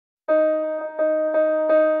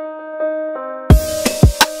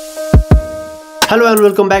Hello and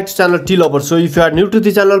welcome back to channel T Lover. So if you are new to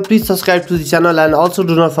the channel, please subscribe to the channel and also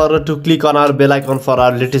do not forget to click on our bell icon for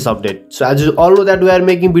our latest update. So as you all know that we are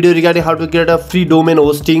making video regarding how to create a free domain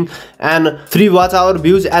hosting and free watch hour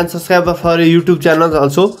views and subscribe for a YouTube channel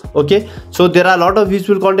also. Okay, so there are a lot of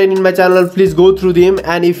useful content in my channel. Please go through them,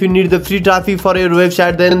 and if you need the free traffic for your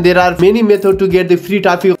website, then there are many methods to get the free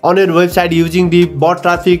traffic on your website using the bot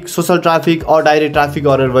traffic, social traffic or direct traffic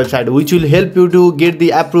on your website, which will help you to get the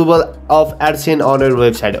approval of AdSense on your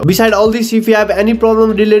website. Beside all this, if you have any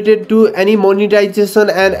problem related to any monetization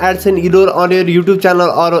and AdSense error on your YouTube channel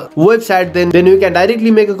or website, then you can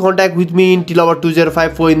directly make a contact with me in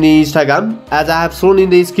tlover2054 in the Instagram. As I have shown in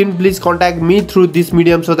the screen, please contact me through this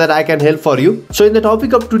medium so that I can help for you. So in the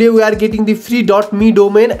topic of today, we are getting the free .me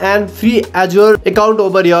domain and free Azure account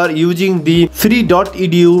over here using the free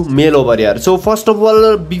 .edu mail over here. So first of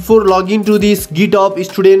all, before logging to this GitHub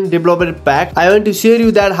student developer pack, I want to share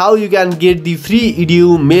you that how you can get the free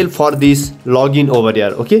edu mail for this login over here.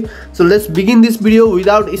 Okay, so let's begin this video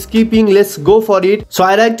without skipping. Let's go for it. So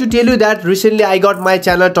I like to tell you that recently I got my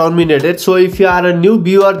channel terminated. So if you are a new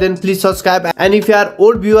viewer, then please subscribe, and if you are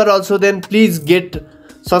old viewer also, then please get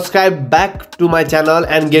subscribe back to my channel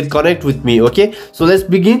and get connect with me. Okay, so let's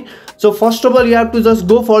begin. So first of all, you have to just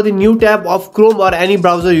go for the new tab of Chrome or any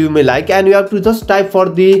browser you may like, and you have to just type for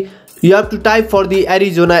the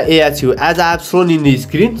Arizona ASU as I have shown in the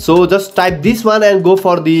screen. So just type this one and go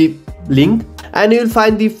for the link, and you will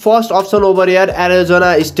find the first option over here,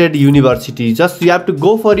 Arizona State University. Just you have to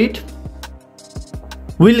go for it.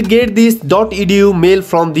 We'll get this .edu mail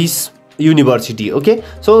from this university. Okay,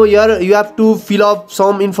 so here you have to fill up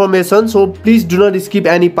some information, so please do not skip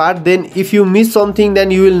any part. Then if you miss something,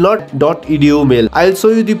 then you will not .edu mail. I'll show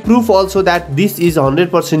you the proof also that this is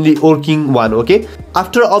 100% working one. Okay,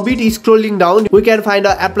 after a bit scrolling down, we can find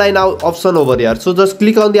a apply now option over here. So just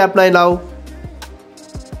click on the apply now,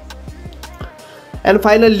 and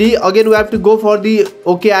finally again we have to go for the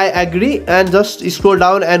okay I agree, and just scroll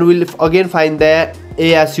down and we'll again find the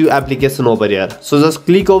ASU application over here. So just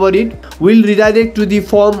click over it. We'll redirect to the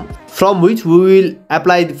form from which we will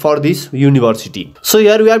apply for this university. So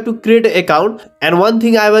here we have to create an account, and one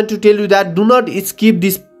thing I want to tell you that do not skip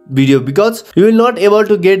this video, because you will not able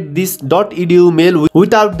to get this .edu mail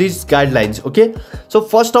without these guidelines. Okay, so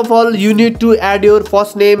first of all, you need to add your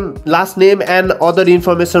first name, last name and other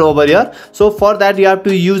information over here. So for that you have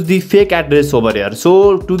to use the fake address over here.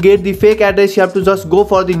 So to get the fake address, you have to just go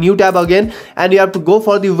for the new tab again, and you have to go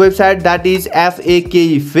for the website that is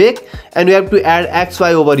fake, and you have to add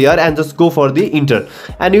XY over here and just go for the enter,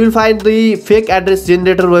 and you will find the fake address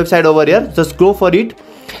generator website over here. Just go for it,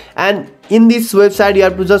 and in this website you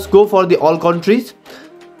have to just go for the all countries,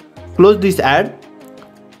 close this ad,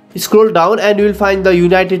 scroll down, and you will find the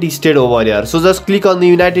United States over here. So just click on the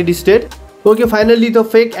United States. Okay, finally the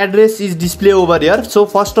fake address is displayed over here. So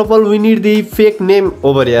first of all, we need the fake name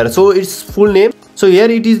over here. So it's full name. So here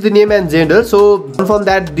it is the name and gender. So confirm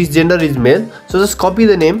that this gender is male. So just copy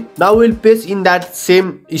the name. Now we'll paste in that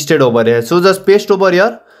same state over here. So just paste over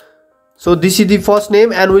here. So this is the first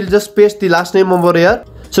name, and we'll just paste the last name over here.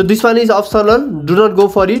 So this one is optional, do not go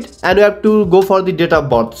for it, and we have to go for the date of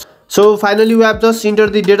birth. So finally we have just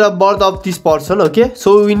entered the date of birth of this person. Okay,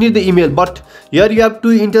 so we need the email, but here you have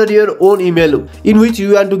to enter your own email in which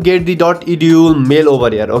you want to get the .edu mail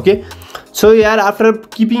over here. Okay, so here after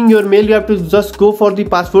keeping your mail, you have to just go for the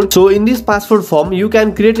password. So in this password form, you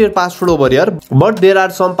can create your password over here, but there are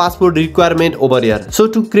some password requirement over here. So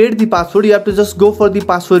to create the password, you have to just go for the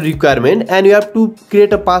password requirement, and you have to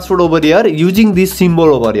create a password over here using this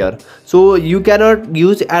symbol over here. So you cannot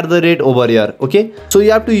use @ over here. Okay, so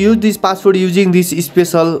you have to use this password using this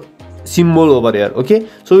special symbol over here. Okay,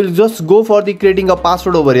 so we'll just go for the creating a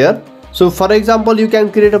password over here. So for example, you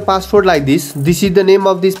can create a password like this. This is the name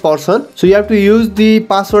of this person. So you have to use the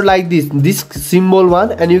password like this symbol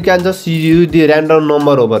one, and you can just use the random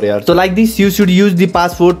number over here. So like this, you should use the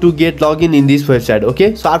password to get login in this website.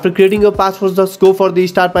 Okay, so after creating a password, just go for the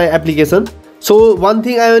start my application. So one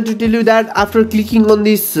thing I want to tell you that after clicking on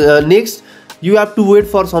this next, you have to wait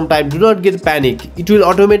for some time. Do not get panic, it will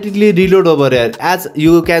automatically reload over here as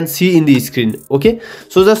you can see in the screen. Okay,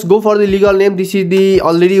 so just go for the legal name. This is the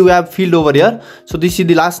already we have filled over here. So this is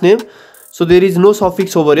the last name. So there is no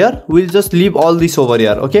suffix over here. We'll just leave all this over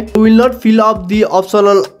here. Okay, we will not fill up the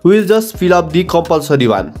optional, we will just fill up the compulsory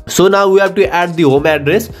one. So now we have to add the home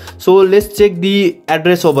address. So let's check the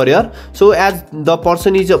address over here. So as the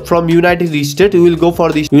person is from United States, we will go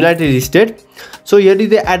for the United States. So here is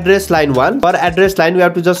the address line one. For address line, we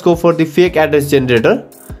have to just go for the fake address generator,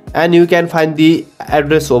 and you can find the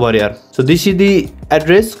address over here. So this is the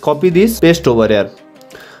address, copy this, paste over here.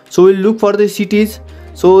 So we'll look for the cities.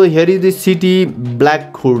 So here is the city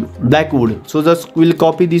Blackwood. So just we'll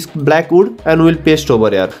copy this Blackwood and we'll paste over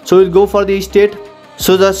here. So we'll go for the state.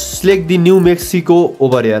 So just select the New Mexico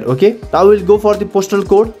over here. Okay, now we'll go for the postal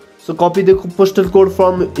code. So copy the postal code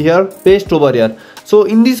from here, paste over here. So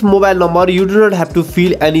in this mobile number, you do not have to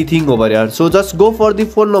fill anything over here. So just go for the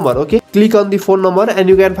phone number. Okay, click on the phone number and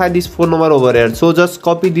you can find this phone number over here. So just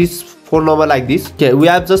copy this phone number like this. Okay, we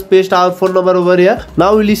have just pasted our phone number over here.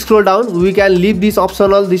 Now we'll scroll down. We can leave this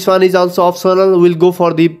optional. This one is also optional. We'll go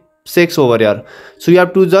for the sex over here. So you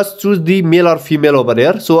have to just choose the male or female over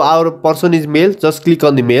here. So our person is male. Just click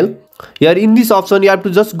on the male. Here in this option, you have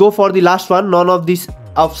to just go for the last one. None of this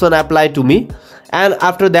option apply to me. And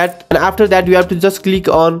after that you have to just click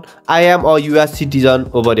on I am a US citizen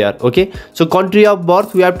over here. Okay, so country of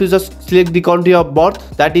birth, we have to just select the country of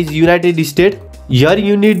birth, that is United States. Here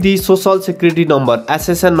you need the social security number,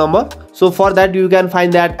 SSN number. So for that you can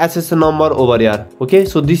find that SSN number over here. Okay,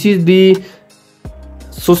 so this is the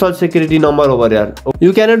social security number over here.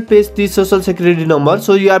 You cannot paste the social security number,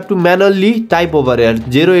 so you have to manually type over here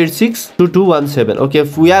 0862217. Okay,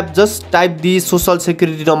 we have just typed the social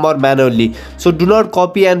security number manually, so do not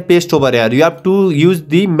copy and paste over here. You have to use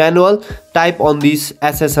the manual type on this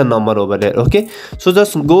SSN number over there. Okay, so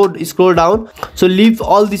just go scroll down. So leave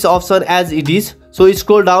all this option as it is. So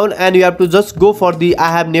scroll down and you have to just go for the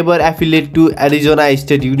I have never affiliated to Arizona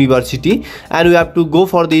State University, and you have to go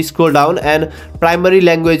for the scroll down and primary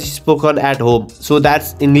language spoken at home. So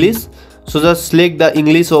that's English. So just select the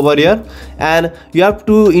English over here and you have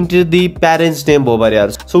to enter the parent's name over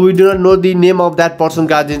here. So we do not know the name of that person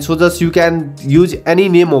guardian, so just you can use any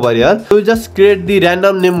name over here. So you just create the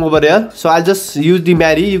random name over here. So I'll just use the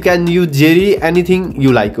Mary. You can use Jerry, anything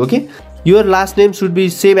you like. Okay, your last name should be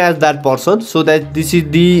same as that person, so that this is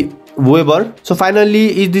the Weber. So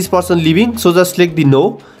finally, is this person living? So just select the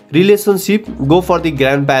no. Relationship, go for the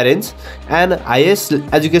grandparents, and highest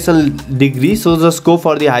education degree, so just go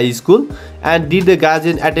for the high school. And did the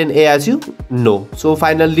guardian attend ASU? No. So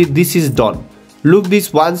finally this is done. Look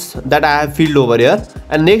this ones that I have filled over here,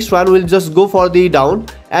 and next one we'll just go for the down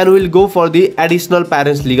and we'll go for the additional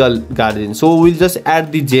parents legal guardian. So we'll just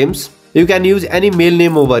add the James. You can use any male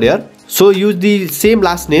name over here. So use the same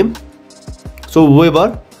last name. So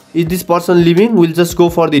Weber, is this person living? We'll just go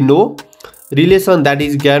for the no. Relation, that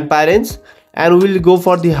is grandparents, and we'll go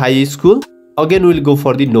for the high school. Again we'll go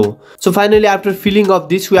for the no. So finally, after filling of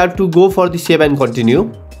this, we have to go for the save and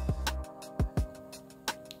continue.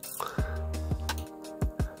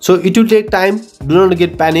 So it will take time, do not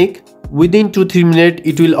get panic. Within 2-3 minutes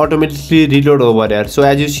it will automatically reload over here. So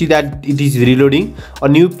as you see that it is reloading, a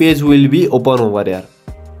new page will be open over here.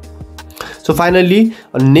 So finally,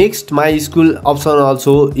 next my school option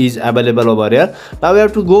also is available over here. Now we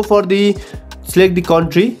have to go for the select the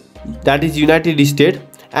country, that is United States,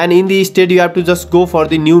 and in the state you have to just go for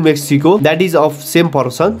the New Mexico, that is of same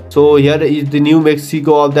person. So here is the New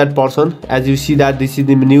Mexico of that person. As you see that this is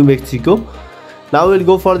the New Mexico. Now we'll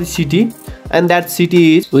go for the city, and that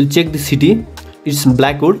city is, we'll check the city, it's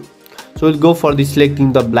Blackwood. So we'll go for the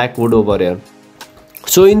selecting the Blackwood over here.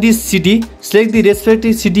 So in this city, select the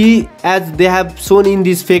respective city as they have shown in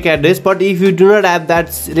this fake address. But if you do not have that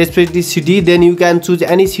respective city, then you can choose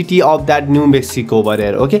any city of that New Mexico over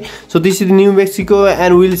here. Okay, so this is New Mexico,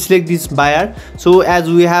 and we'll select this buyer. So as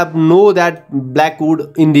we have know that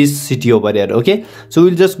Blackwood in this city over here. Okay, so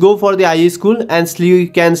we'll just go for the high school, and you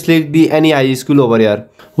can select the any high school over here.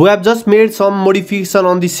 We have just made some modification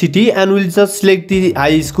on the city, and we'll just select the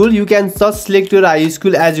high school. You can just select your high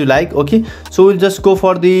school as you like. Okay, so we'll just go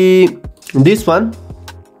for the this one,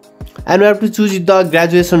 and we have to choose the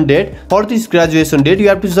graduation date. For this graduation date, you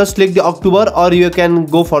have to just select the October, or you can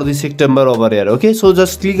go for the September over here. Okay, so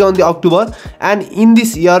just click on the October, and in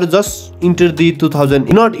this year just enter the 2000,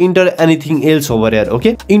 not enter anything else over here.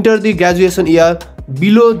 Okay, enter the graduation year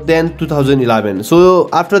below than 2011. So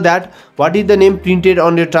after that, what is the name printed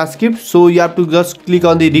on your transcript? So you have to just click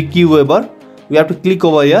on the Ricky Weber. You have to click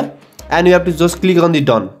over here, and you have to just click on the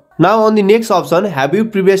done. Now on the next option, have you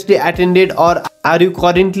previously attended or are you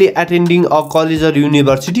currently attending a college or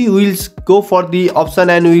university? We'll go for the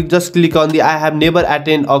option, and we'll just click on the I have never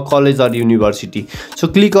attended a college or university. So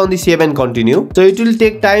click on the save and continue. So it will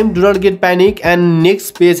take time, do not get panic, and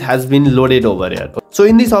next page has been loaded over here. So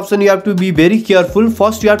in this option you have to be very careful.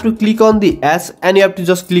 First you have to click on the S, and you have to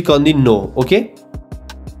just click on the no. Okay,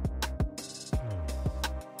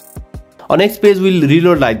 our next page will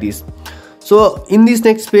reload like this. So in this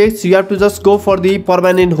next page you have to just go for the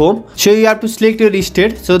permanent home. So you have to select your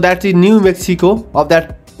state. So that's the New Mexico of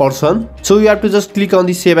that person. So you have to just click on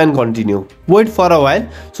the save and continue. Wait for a while.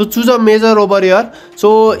 So choose a major over here.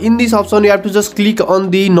 So in this option you have to just click on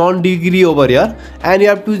the non-degree over here, and you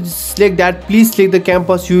have to select that please select the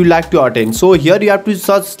campus you like to attend. So here you have to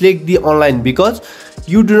just select the online, because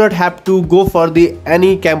you do not have to go for the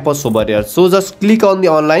any campus over here. So just click on the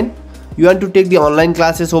online. You want to take the online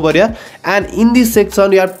classes over here, and in this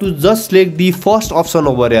section you have to just select the first option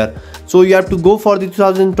over here. So you have to go for the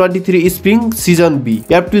 2023 spring season B.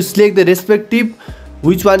 You have to select the respective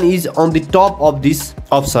which one is on the top of this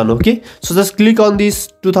option. Okay, so just click on this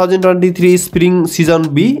 2023 spring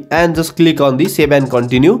season B and just click on the save and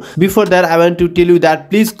continue. Before that, I want to tell you that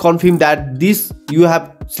please confirm that this you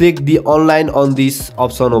have select the online on this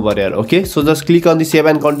option over here. Okay, so just click on the save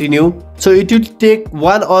and continue. So it will take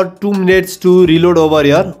 1 or 2 minutes to reload over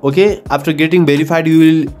here. Okay, after getting verified you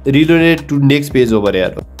will reload it to next page over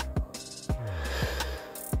here.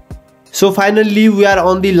 So finally we are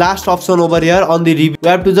on the last option over here on the review. We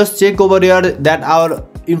have to just check over here that our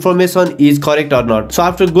information is correct or not. So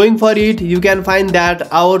after going for it, you can find that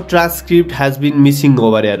our transcript has been missing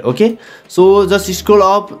over here. Okay, so just scroll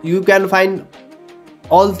up, you can find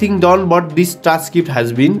all thing done, but this transcript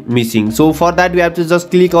has been missing. So for that we have to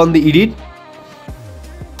just click on the edit.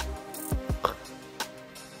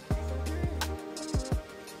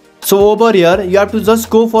 So over here you have to just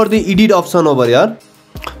go for the edit option over here.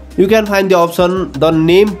 You can find the option the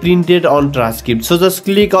name printed on transcript. So just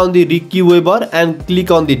click on the Ricky Weber and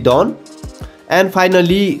click on the done, and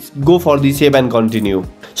finally go for the save and continue.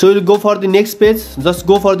 So we'll go for the next page. Just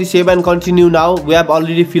go for the save and continue. Now we have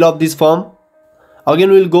already filled up this form.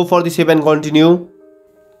 Again we'll go for the save and continue.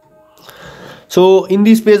 So in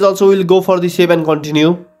this page also we'll go for the save and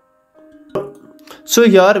continue. So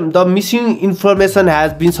here the missing information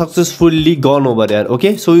has been successfully gone over here.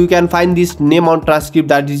 Okay, so you can find this name on transcript,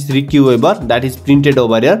 that is Ricky Weber, that is printed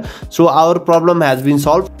over here. So our problem has been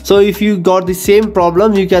solved. So if you got the same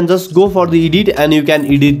problem, you can just go for the edit and you can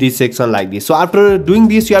edit this section like this. So after doing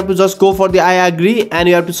this, you have to just go for the I agree and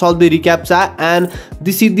you have to solve the reCAPTCHA, and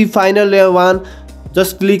this is the final one.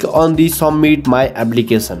 Just click on the submit my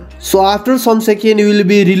application. So after some second you will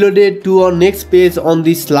be reloaded to our next page on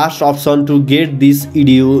this last option to get this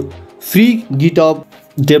Edu free GitHub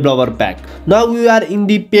developer pack. Now we are in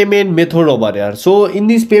the payment method over here. So in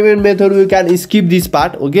this payment method we can skip this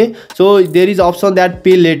part. Okay, so there is option that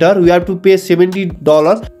pay later. We have to pay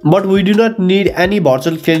 $70, but we do not need any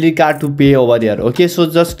virtual credit card to pay over here. Okay, so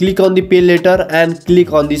just click on the pay later and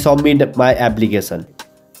click on the submit my application.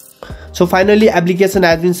 So finally application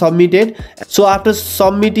has been submitted. So after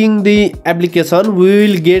submitting the application, we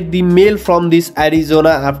will get the mail from this Arizona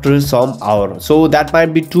after some hour. So that might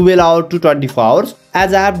be 12 hours to 24 hours.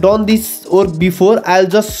 As I have done this work before, I'll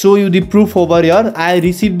just show you the proof over here. I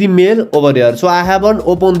received the mail over here. So I haven't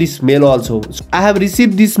opened this mail also. So I have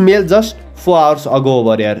received this mail just 4 hours ago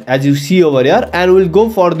over here, as you see over here, and we'll go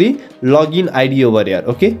for the login ID over here.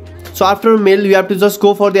 Okay, so after mail you have to just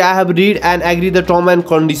go for the I have read and agree the term and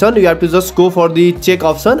condition. You have to just go for the check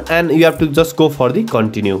option and you have to just go for the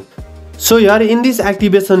continue. So here in this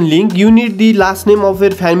activation link you need the last name of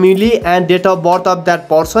your family and date of birth of that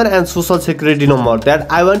person and social security number.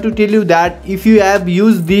 That I want to tell you that if you have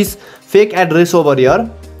used this fake address over here,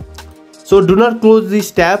 so do not close this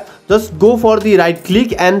tab, just go for the right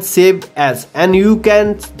click and save as, and you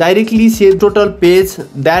can directly save total page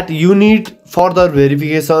that you need further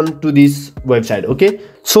verification to this website. Okay,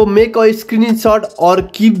 so make a screenshot or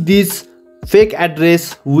keep this fake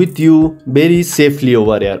address with you very safely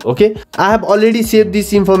over here. Okay, I have already saved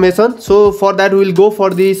this information, so for that we will go for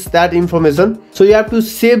that information. So you have to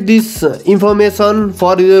save this information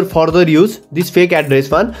for your further use, this fake address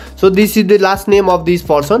one. So this is the last name of this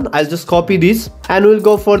person. I'll just copy this and we'll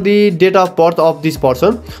go for the date of birth of this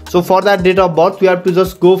person. So for that date of birth we have to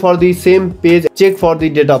just go for the same page, check for the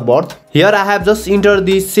date of birth. Here I have just entered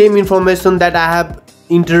the same information that I have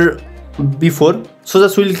entered before. So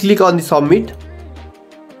just we'll click on the submit.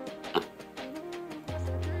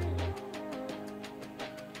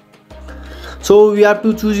 So we have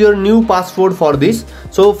to choose your new password for this.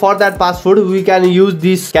 So for that password we can use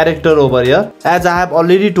this character over here, as I have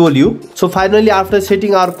already told you. So finally after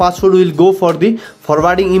setting our password we'll go for the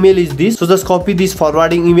forwarding email is this. So just copy this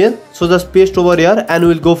forwarding email, so just paste over here and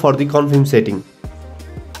we'll go for the confirm setting.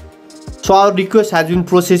 So our request has been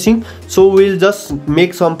processing, so we'll just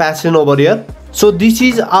make some password over here. So this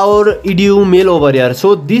is our Edu mail over here.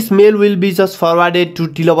 So this mail will be just forwarded to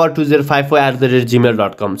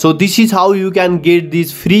tilavar2054@gmail.com. So this is how you can get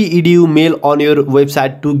this free Edu mail on your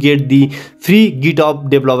website to get the free GitHub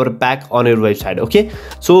developer pack on your website. Okay,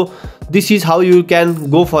 so this is how you can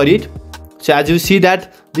go for it. So as you see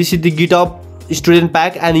that This is the GitHub student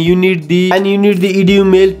pack, and you need the edu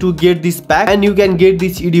mail to get this pack, and you can get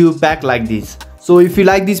this edu pack like this. So if you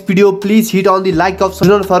like this video, please hit on the like option.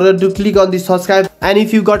 Do not forget to click on the subscribe. And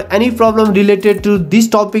if you got any problem related to this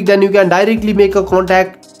topic, then you can directly make a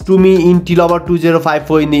contact to me in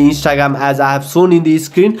tilover2054 in the Instagram, as I have shown in the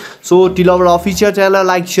screen. So Tilover official channel,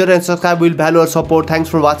 like, share and subscribe will value our support. Thanks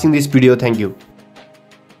for watching this video. Thank you.